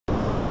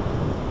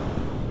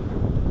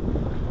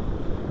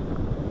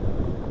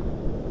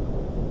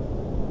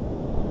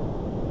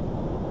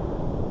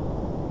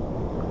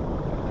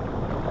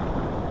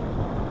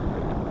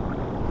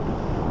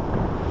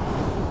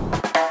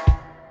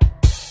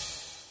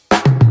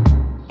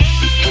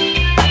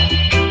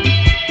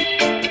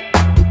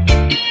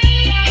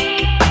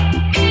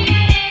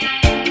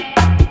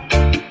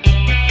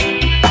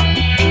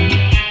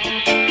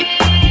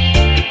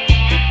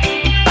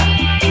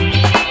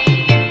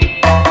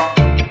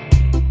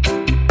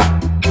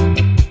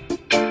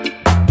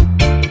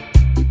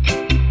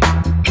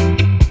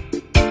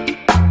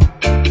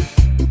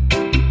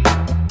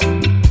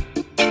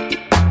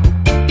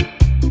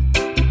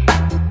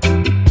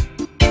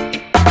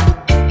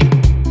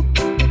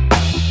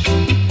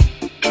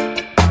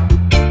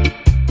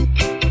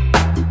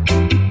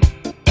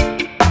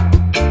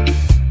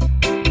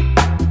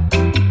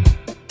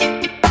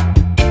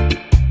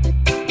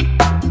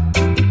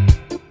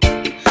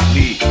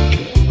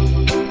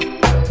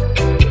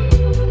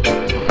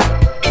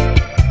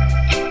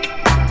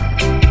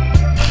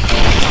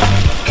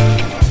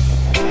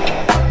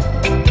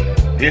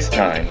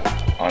time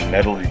on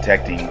metal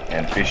detecting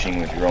and fishing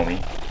with Romy.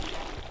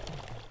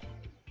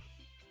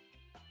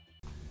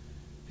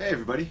 Hey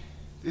everybody,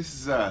 this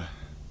is a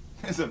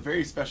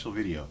very special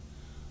video.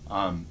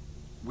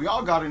 We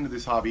all got into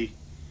this hobby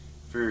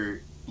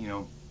for,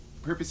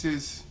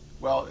 purposes,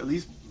 well, at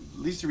least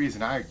the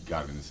reason I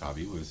got into this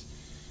hobby was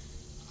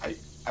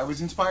I was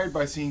inspired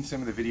by seeing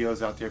some of the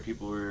videos out there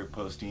people were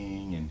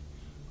posting,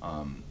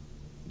 and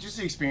just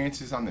the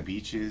experiences on the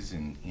beaches,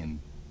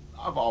 and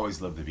I've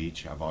always loved the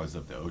beach. I've always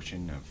loved the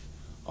ocean. I've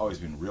always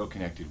been real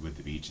connected with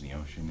the beach and the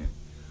ocean,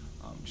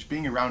 and just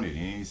being around it in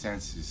any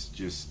sense is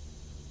just,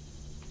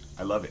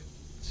 I love it.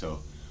 So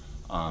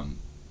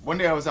one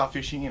day I was out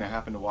fishing and I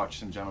happened to watch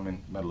some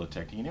gentlemen metal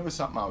detecting, and it was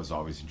something I was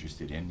always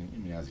interested in. I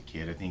mean, as a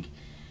kid, I think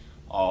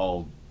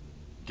all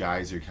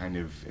guys are kind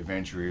of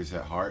adventurers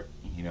at heart,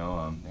 I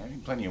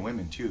mean, plenty of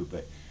women too,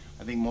 but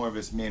I think more of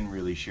us men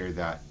really share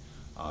that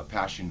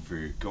passion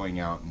for going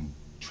out and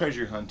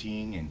treasure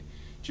hunting, and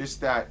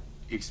just that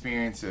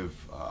experience of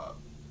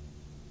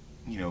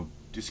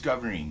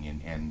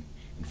discovering and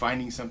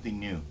finding something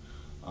new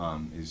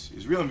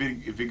is real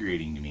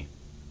invigorating to me.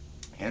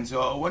 And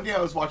so one day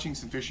I was watching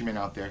some fishermen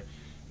out there,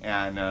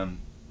 and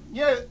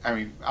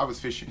I was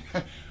fishing.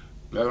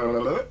 Blah, blah,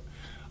 blah, blah.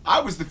 I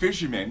was the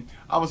fisherman.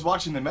 I was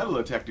watching the metal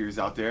detectors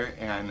out there,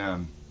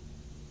 and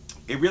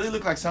it really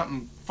looked like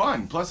something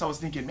fun. Plus, I was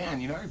thinking, man,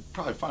 I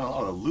probably find a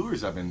lot of the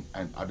lures I've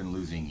been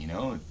losing.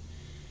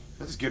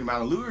 That's a good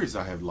amount of lures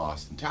I have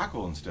lost, and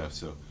tackle and stuff.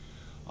 So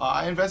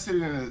I invested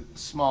in a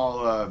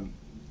small,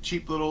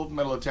 cheap little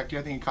metal detector.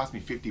 I think it cost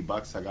me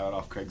 $50. I got it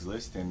off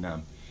Craigslist,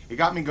 and it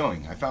got me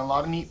going. I found a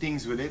lot of neat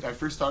things with it. I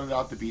first started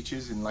out the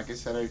beaches, and like I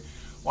said, I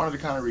wanted to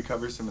kind of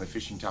recover some of the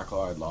fishing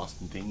tackle I had lost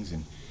and things,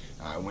 and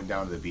I went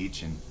down to the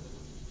beach and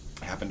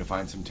happened to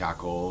find some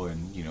tackle,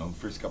 and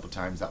first couple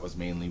times that was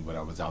mainly what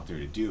I was out there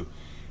to do.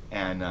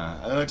 And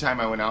another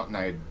time I went out and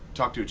I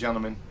talked to a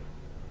gentleman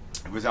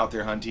who was out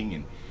there hunting,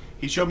 and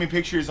he showed me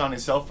pictures on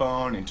his cell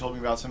phone and told me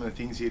about some of the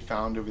things he had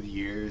found over the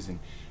years, and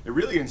it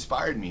really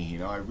inspired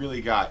me. I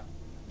really got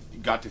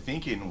to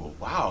thinking, well,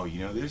 wow,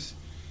 there's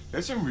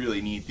some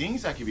really neat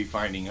things I could be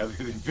finding other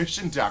than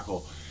fishing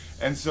tackle.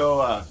 And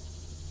so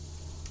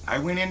I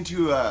went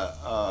into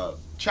a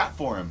chat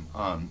forum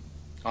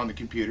on the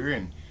computer,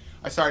 and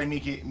I started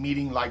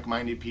meeting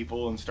like-minded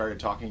people and started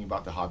talking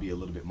about the hobby a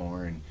little bit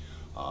more, and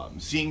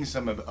seeing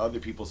some of other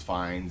people's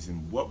finds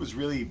and what was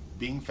really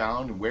being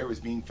found and where it was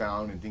being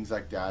found and things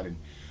like that. And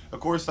of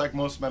course, like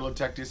most metal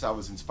detectors, I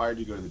was inspired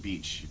to go to the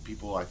beach.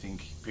 People, I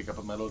think, pick up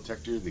a metal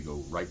detector, they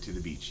go right to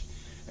the beach.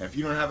 And if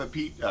you don't have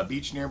a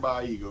beach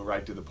nearby, you go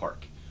right to the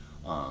park.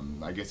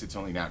 I guess it's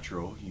only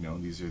natural.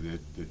 These are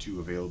the two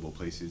available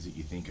places that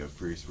you think of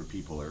first where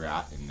people are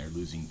at and they're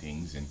losing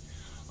things, and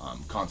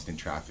constant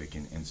traffic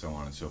and so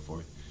on and so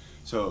forth.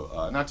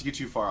 So not to get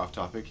too far off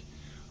topic,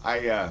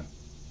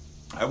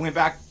 I went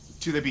back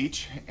to the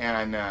beach,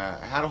 and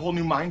I had a whole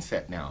new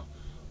mindset now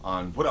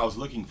on what I was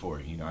looking for.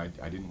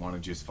 I didn't want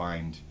to just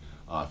find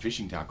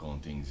fishing tackle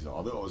and things,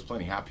 although I was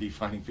plenty happy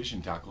finding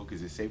fishing tackle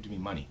because it saved me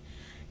money.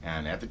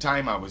 And at the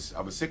time I was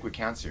sick with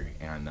cancer,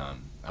 and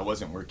I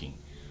wasn't working.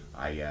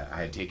 I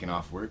had taken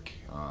off work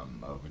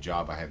of a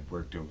job I had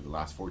worked over the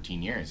last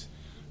 14 years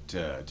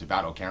to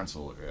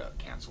cancel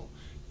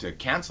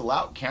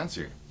out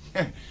cancer.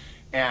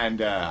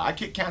 And I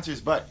kicked cancer's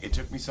butt. It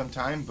took me some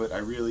time, but I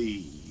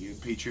really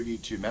pay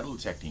tribute to metal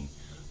detecting.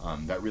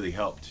 That really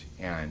helped.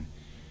 And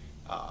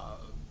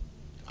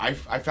I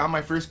found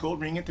my first gold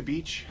ring at the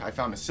beach. I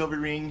found a silver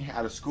ring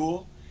at a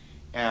school,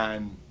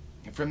 and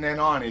from then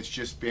on it's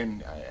just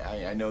been,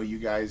 I know you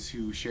guys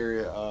who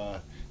share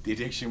the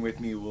addiction with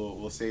me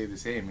will say the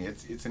same.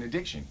 It's an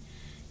addiction.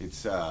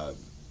 It's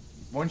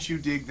once you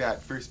dig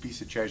that first piece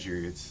of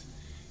treasure,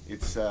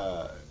 it's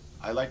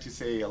I like to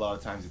say a lot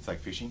of times it's like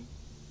fishing.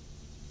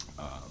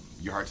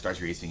 Your heart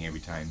starts racing every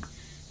time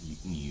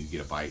you get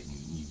a bite and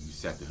you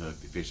set the hook,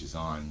 the fish is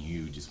on,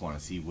 you just want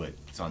to see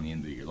what's on the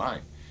end of your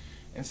line.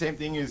 And same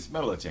thing is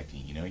metal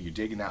detecting. You're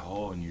digging that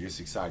hole and you're just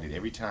excited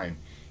every time.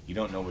 You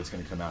don't know what's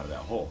going to come out of that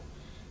hole.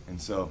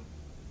 And so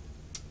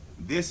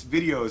this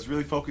video is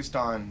really focused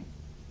on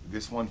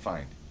this one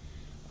find.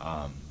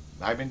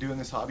 I've been doing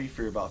this hobby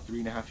for about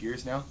 3.5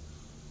 years now,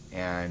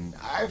 and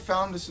I've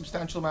found a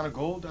substantial amount of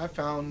gold. I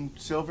found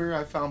silver,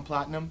 I found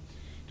platinum.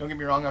 Don't get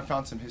me wrong, I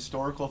found some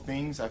historical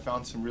things, I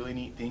found some really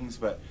neat things,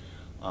 but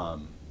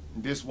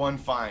this one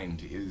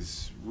find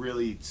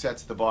really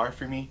sets the bar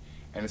for me,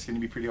 and it's going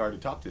to be pretty hard to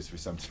top this for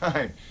some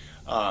time.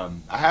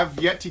 I have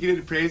yet to get it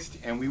appraised,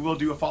 and we will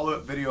do a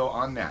follow-up video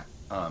on that.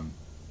 I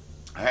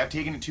have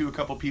taken it to a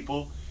couple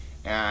people,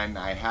 and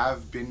I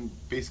have been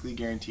basically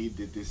guaranteed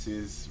that this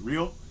is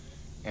real,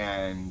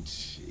 and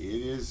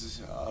it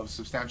is of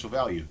substantial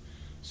value.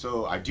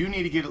 So I do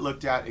need to get it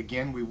looked at.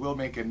 Again, we will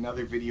make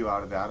another video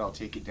out of that. I'll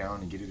take it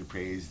down and get it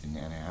appraised, and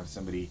have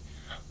somebody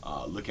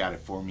look at it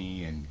for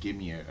me and give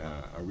me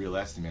a real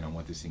estimate on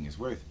what this thing is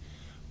worth.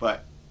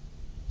 But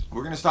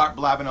we're going to start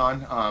blabbing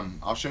on.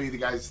 I'll show you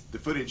the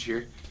footage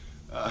here.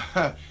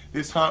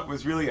 This hunt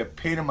was really a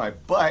pain in my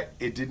butt.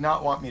 It did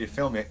not want me to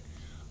film it.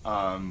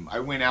 I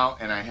went out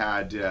and I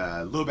had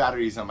low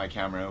batteries on my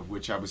camera,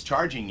 which I was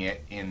charging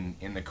it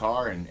in the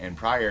car and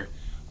prior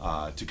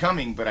to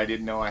coming, but I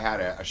didn't know I had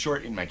a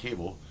short in my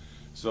cable.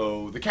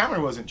 So the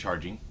camera wasn't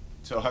charging.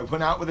 So I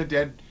went out with a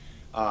dead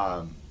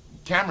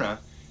camera,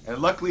 and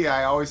luckily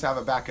I always have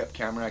a backup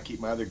camera. I keep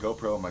my other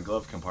GoPro in my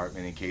glove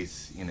compartment in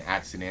case an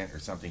accident or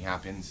something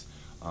happens.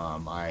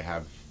 I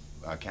have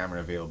a camera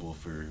available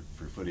for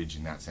footage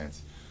in that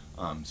sense.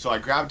 So I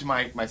grabbed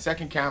my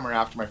second camera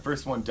after my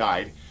first one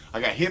died. I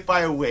got hit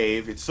by a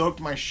wave. It soaked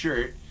my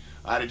shirt.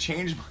 I had to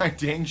change my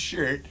dang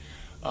shirt.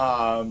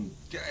 And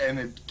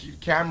the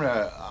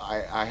camera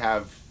I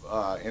have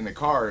in the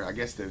car, I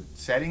guess the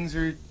settings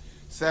are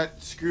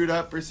screwed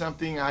up or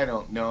something. I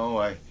don't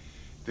know.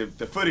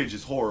 The footage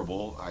is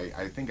horrible.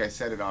 I think I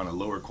set it on a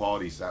lower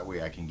quality so that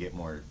way I can get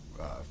more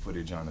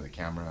footage onto the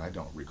camera. I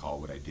don't recall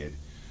what I did.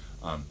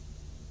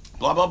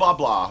 Blah, blah, blah,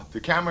 blah. The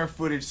camera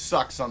footage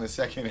sucks on the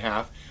second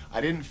half.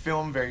 I didn't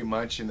film very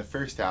much in the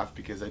first half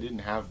because I didn't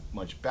have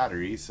much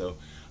battery, so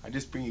I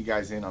just bring you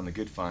guys in on the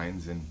good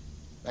finds, and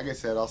like I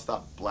said, I'll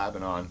stop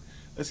blabbing on.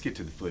 Let's get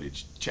to the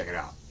footage. Check it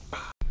out.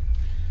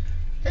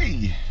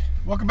 Hey,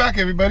 welcome back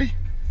everybody.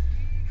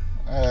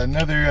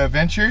 Another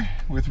adventure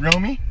with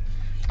Romy.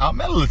 Out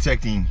metal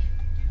detecting.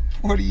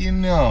 What do you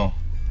know?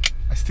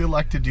 I still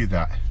like to do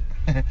that.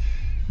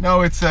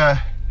 No, it's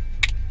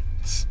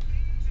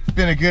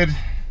been a good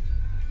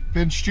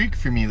streak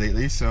for me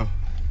lately, so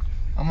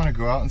I'm gonna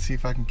go out and see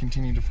if I can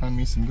continue to find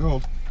me some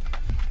gold.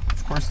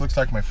 Of course, looks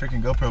like my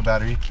freaking GoPro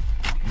battery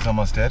is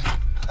almost dead.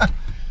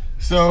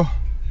 So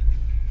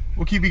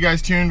we'll keep you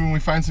guys tuned when we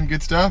find some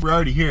good stuff. We're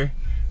already here.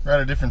 We're at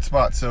a different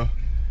spot, so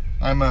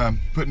I'm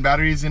putting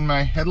batteries in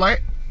my headlight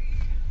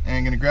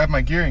and gonna grab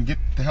my gear and get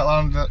the hell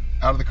out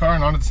of the car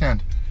and onto the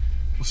sand.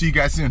 We'll see you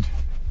guys soon.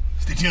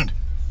 Stay tuned.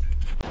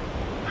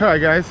 All right,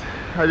 guys.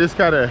 I just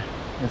gotta.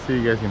 Let's see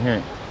if you guys can hear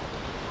it.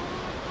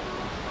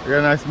 We got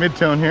a nice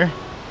mid-tone here.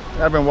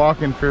 I've been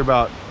walking for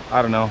about,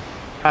 I don't know,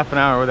 half an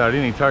hour without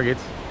any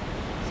targets.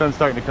 Sun's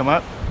starting to come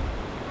up.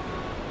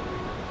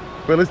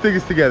 But let's dig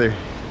this together.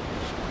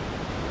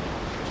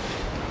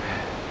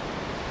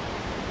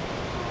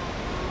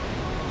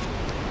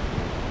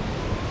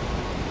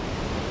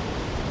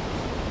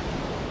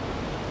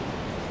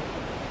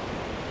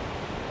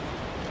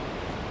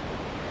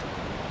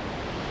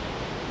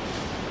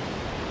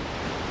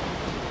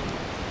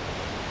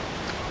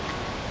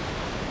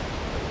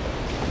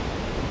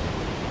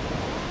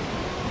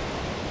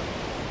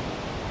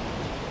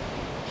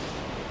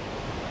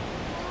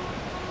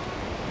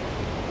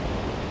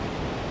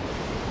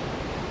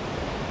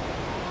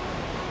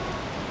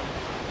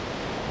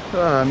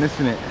 I'm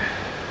missing it.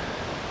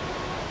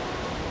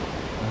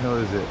 What the hell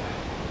is it?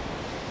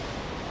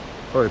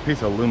 Oh, a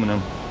piece of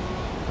aluminum.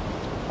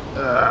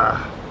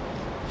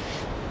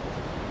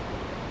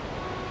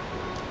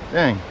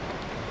 Dang.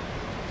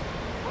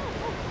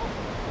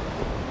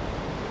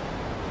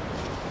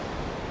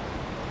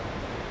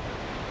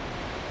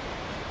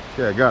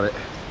 Okay, I got it.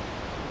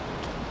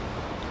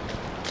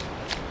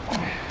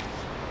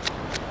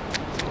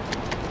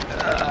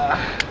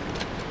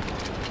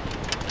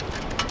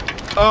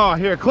 Oh,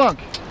 here, clunk.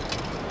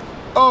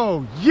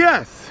 Oh,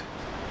 yes.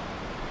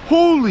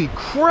 Holy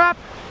crap.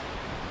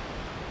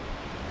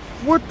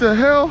 What the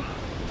hell?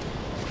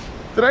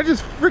 Did I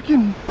just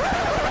freaking...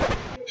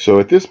 So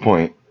at this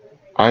point,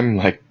 I'm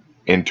like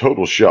in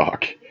total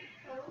shock.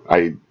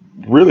 I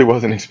really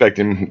wasn't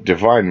expecting to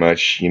find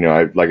much. You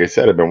know, like I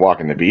said, I've been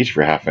walking the beach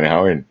for half an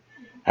hour and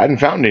hadn't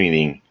found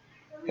anything.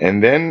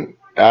 And then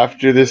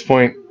after this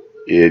point,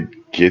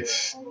 it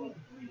gets,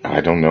 I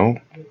don't know,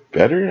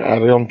 better? I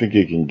don't think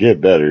it can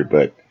get better,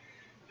 but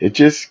it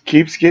just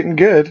keeps getting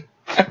good.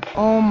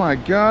 Oh my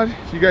god,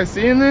 you guys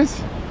seeing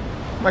this?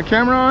 My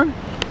camera on?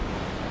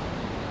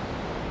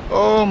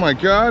 Oh my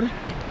god.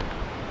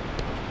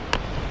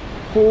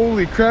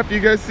 Holy crap, you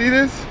guys see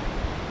this?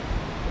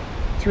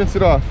 Let's rinse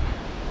it off.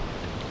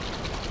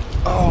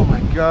 Oh my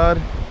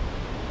god.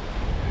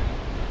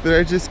 Did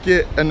I just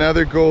get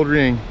another gold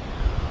ring?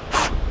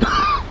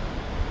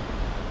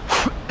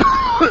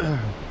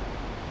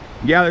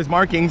 Yeah, there's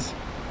markings.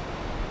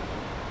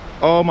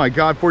 Oh my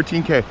god,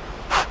 14K.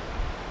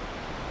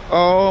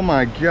 Oh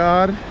my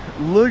god.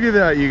 Look at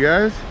that, you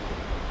guys.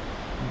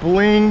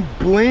 Bling,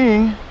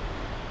 bling.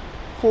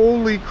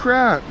 Holy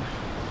crap.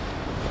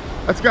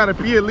 That's gotta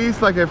be at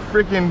least like a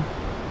freaking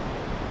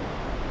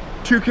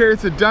 2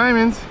 carats of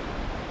diamonds.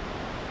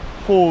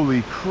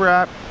 Holy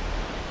crap.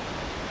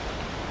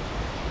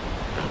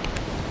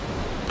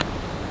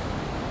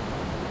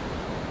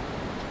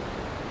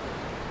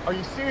 Are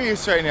you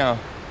serious right now?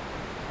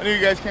 I know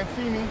you guys can't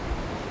see me,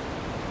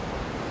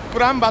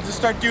 but I'm about to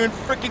start doing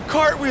freaking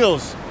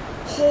cartwheels.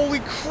 Holy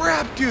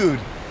crap, dude.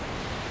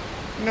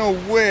 No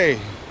way.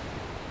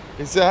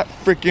 Is that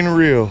freaking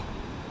real?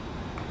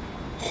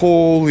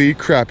 Holy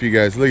crap, you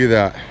guys, look at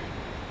that.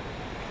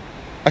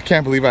 I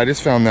can't believe I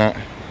just found that.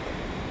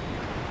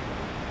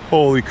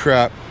 Holy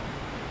crap.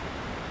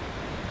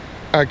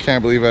 I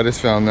can't believe I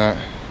just found that.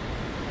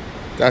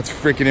 That's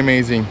freaking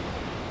amazing.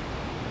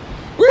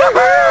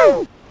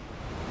 Woohoo!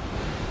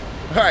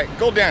 right,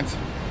 gold dance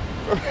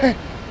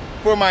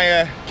for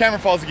my camera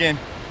falls again.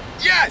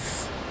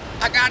 Yes,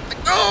 I got the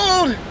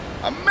gold,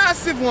 a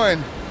massive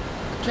one.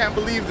 I can't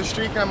believe the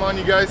streak I'm on,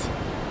 you guys.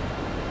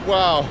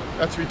 Wow,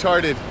 that's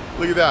retarded.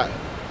 Look at that.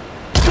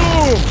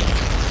 Boom!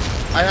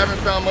 I haven't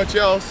found much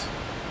else.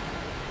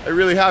 I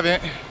really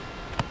haven't.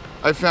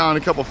 I found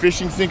a couple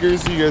fishing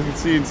sinkers. You guys can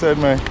see inside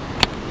my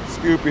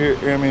scoop here.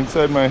 I mean,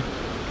 inside my,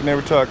 can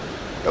never talk.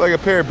 Got like a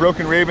pair of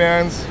broken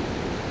Ray-Bans,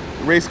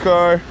 race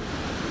car,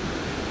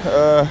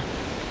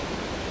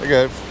 like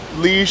a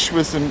leash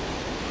with some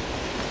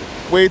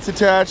weights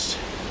attached.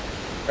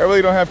 I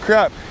really don't have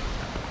crap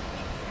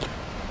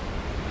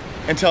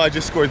until I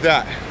just scored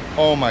that.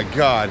 Oh my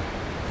God.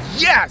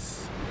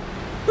 Yes!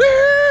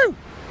 Woo!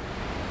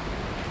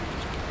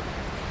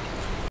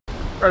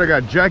 All right, I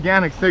got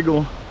gigantic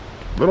signal.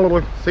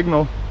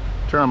 Signal.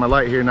 Turn on my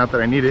light here, not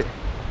that I need it.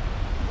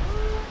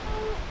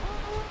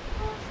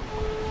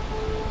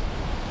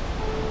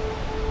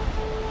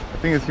 I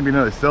think it's gonna be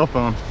another cell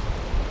phone.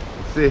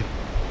 Let's see.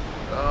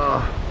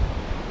 Oh,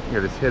 I think I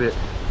just hit it.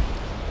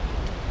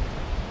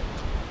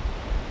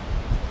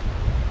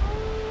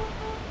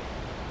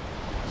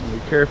 Be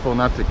careful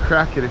not to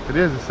crack it if it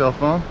is a cell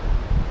phone.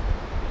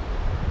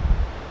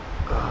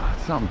 Oh,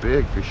 it's something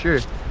big for sure.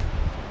 It's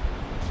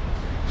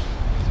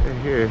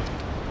right here.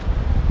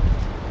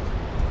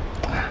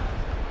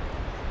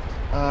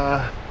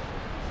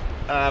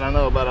 I don't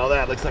know about all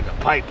that. Looks like a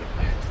pipe.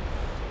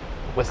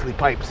 Wesley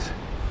pipes.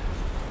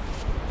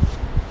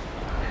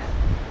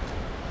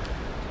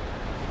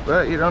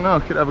 But you don't know.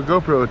 Could have a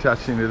GoPro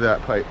attached into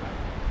that pipe.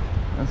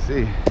 Let's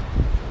see.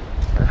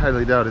 I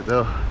highly doubt it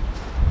though.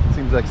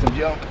 Seems like some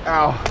junk.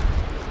 Ow.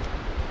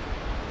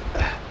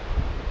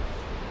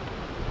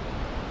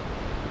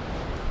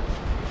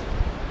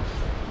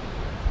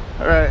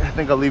 All right, I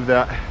think I'll leave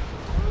that.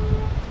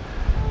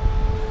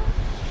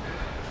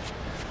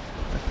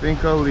 I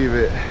think I'll leave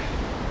it.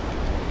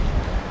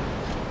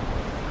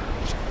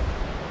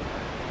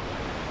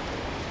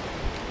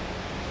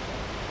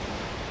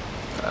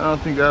 I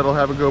don't think that'll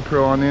have a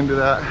GoPro on the end of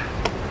that.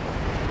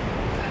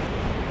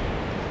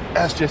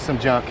 That's just some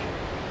junk.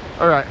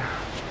 All right,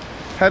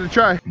 had to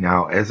try.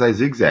 Now, as I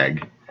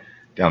zigzag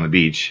down the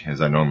beach,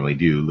 as I normally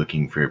do,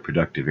 looking for a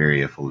productive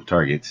area full of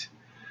targets,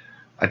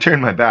 I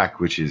turned my back,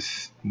 which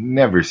is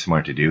never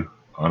smart to do,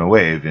 on a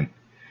wave, and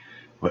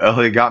well,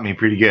 it got me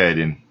pretty good,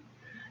 and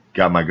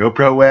got my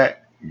GoPro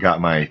wet,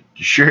 got my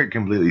shirt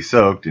completely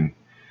soaked, and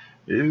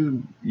it was,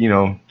 you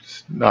know,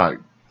 it's not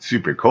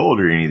super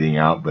cold or anything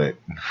out, but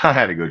I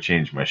had to go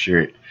change my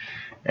shirt.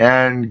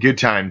 And good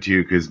time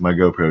too, because my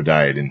GoPro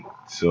died, and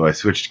so I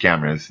switched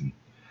cameras. And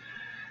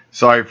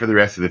sorry for the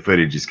rest of the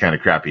footage, it's kind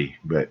of crappy,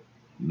 but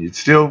it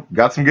still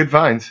got some good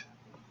finds.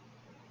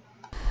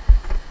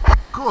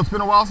 Cool, it's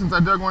been a while since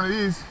I dug one of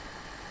these.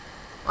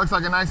 Looks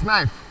like a nice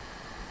knife.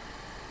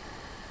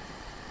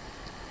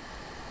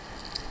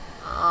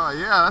 Oh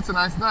yeah, that's a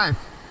nice knife.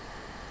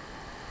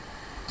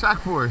 Tack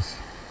Force.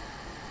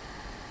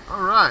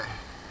 All right,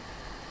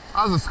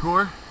 that was a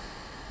score.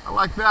 I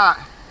like that.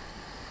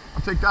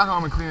 I'll take that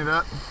home and clean it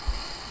up.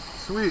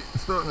 Sweet,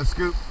 let's throw it in the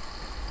scoop.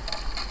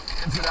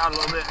 Rinse it out a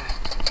little bit.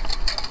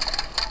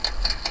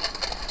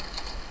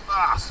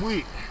 Ah,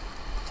 sweet.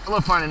 I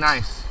love finding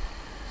knives.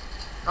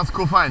 That's a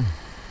cool find.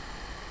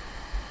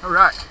 All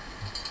right.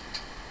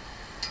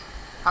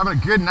 Having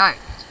a good night.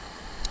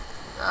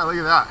 Yeah, look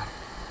at that.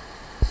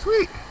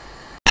 Sweet.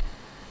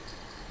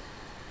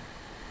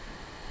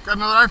 Got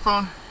another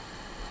iPhone.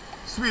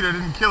 Sweet, I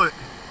didn't kill it.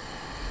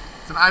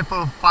 It's an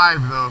iPhone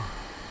 5 though.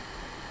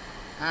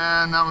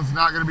 And that one's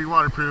not gonna be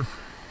waterproof.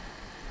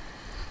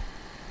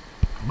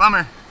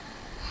 Bummer.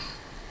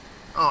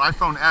 Oh,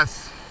 iPhone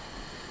S.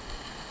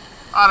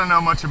 I don't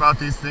know much about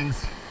these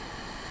things,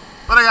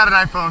 but I got an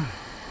iPhone.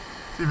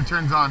 See if it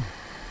turns on.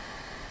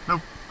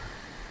 Nope.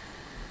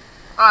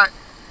 All right,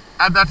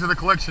 add that to the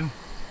collection.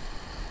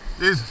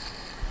 Jeez.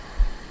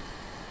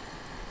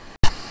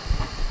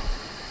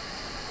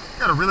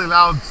 Got a really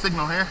loud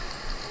signal here.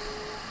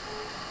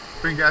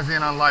 Bring you guys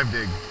in on live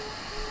dig.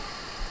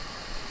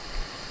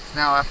 It's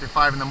now after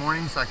 5 in the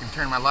morning, so I can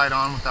turn my light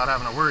on without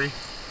having to worry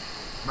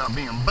about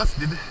being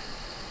busted.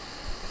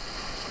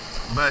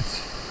 But,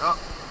 oh,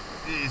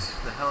 geez,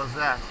 the hell is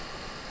that?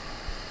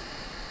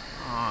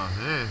 Oh,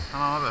 jeez, I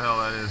don't know what the hell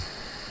that is.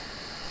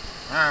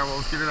 Alright, well,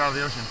 let's get it out of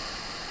the ocean.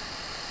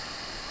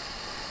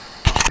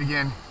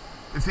 Again,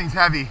 this thing's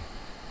heavy,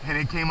 and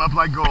it came up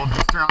like gold.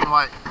 Let's turn on the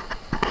light.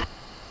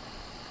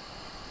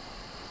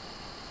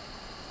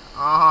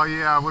 Oh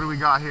yeah, what do we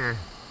got here?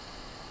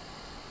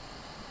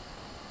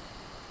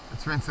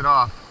 Let's rinse it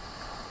off.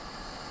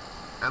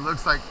 It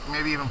looks like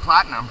maybe even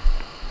platinum.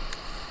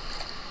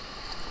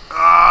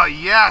 Oh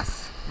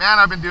yes! Man,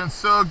 I've been doing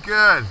so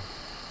good.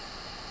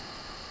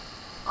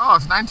 Oh,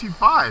 it's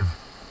 19.5.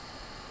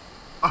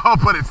 Oh,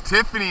 but it's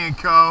Tiffany &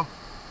 Co.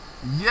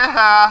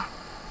 Yeah!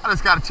 I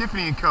just got a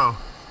Tiffany & Co.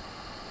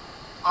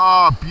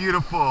 Oh,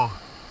 beautiful.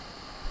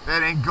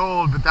 That ain't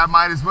gold, but that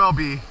might as well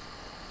be.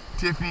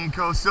 Tiffany &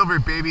 Co. silver,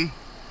 baby.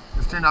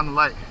 Let's turn down the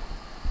light.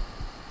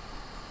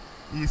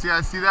 You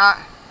guys see that?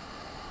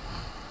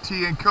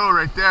 T and Co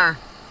right there.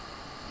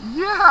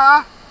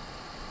 Yeah!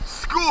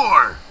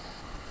 Score!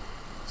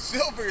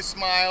 Silver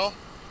smile.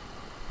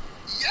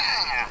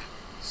 Yeah!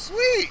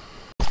 Sweet!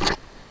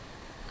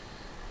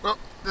 Well,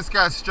 this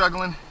guy's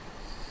struggling.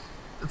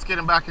 Let's get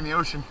him back in the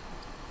ocean.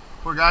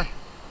 Poor guy.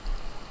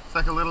 It's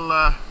like a little,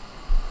 I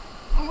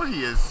don't know what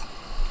he is.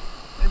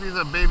 Maybe he's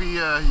a baby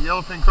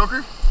yellowfin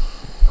croaker?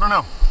 I don't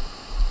know.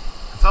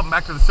 Let's help him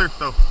back to the surf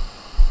though.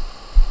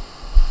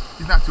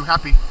 He's not too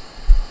happy.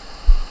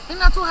 He's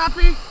not too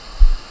happy.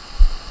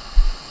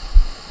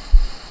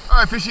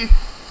 Alright, fishy.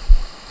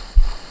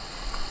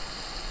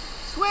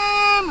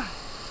 Swim!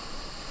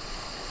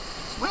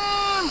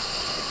 Swim!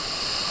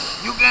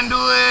 You can do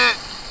it!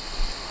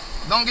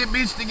 Don't get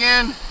beached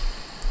again.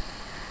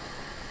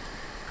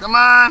 Come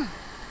on!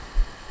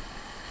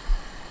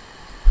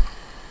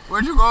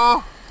 Where'd you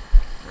go?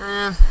 There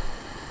he is.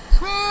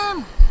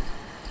 Swim!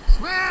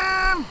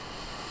 Swim!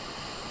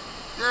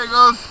 There he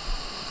goes.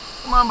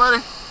 Come on,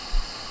 buddy.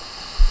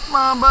 Come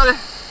on, buddy.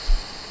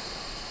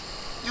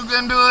 You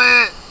can do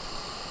it.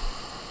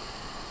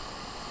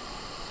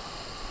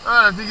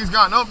 Alright, I think he's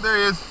gone. Nope, there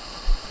he is.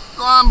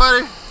 Go on,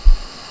 buddy.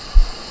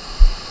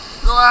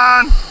 Go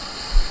on.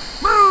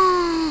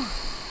 Woo!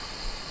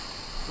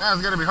 Now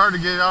it's gonna be hard to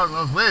get out in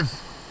those waves.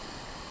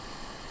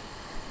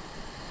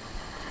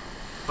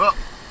 Well,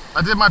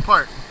 I did my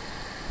part.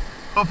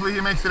 Hopefully he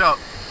makes it out.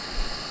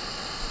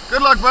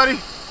 Good luck, buddy.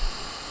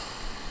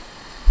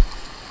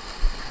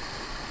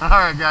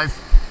 Alright guys,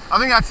 I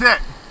think that's it.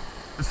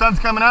 The sun's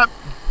coming up.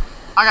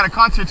 I got a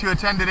concert to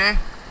attend today.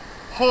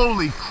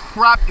 Holy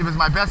crap, it was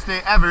my best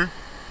day ever.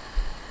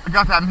 I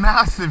got that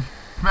massive,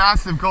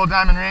 massive gold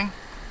diamond ring.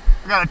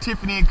 I got a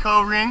Tiffany &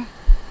 Co ring.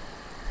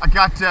 I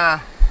got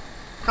a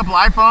couple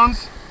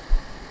iPhones.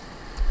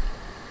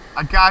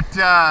 I got,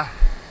 I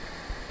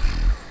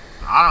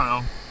don't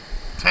know,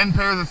 10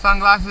 pairs of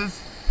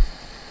sunglasses.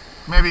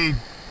 Maybe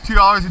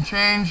 $2 and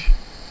change.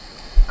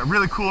 A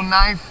really cool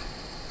knife.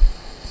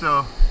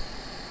 So,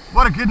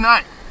 what a good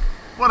night.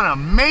 What an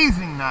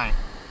amazing night.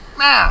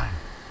 Man.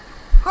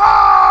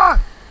 Ah!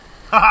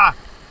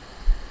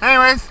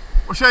 Anyways,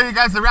 we'll show you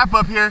guys the wrap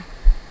up here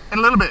in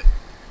a little bit.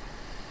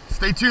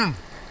 Stay tuned.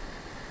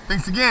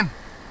 Thanks again.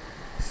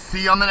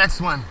 See you on the next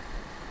one.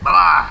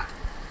 Bye-bye.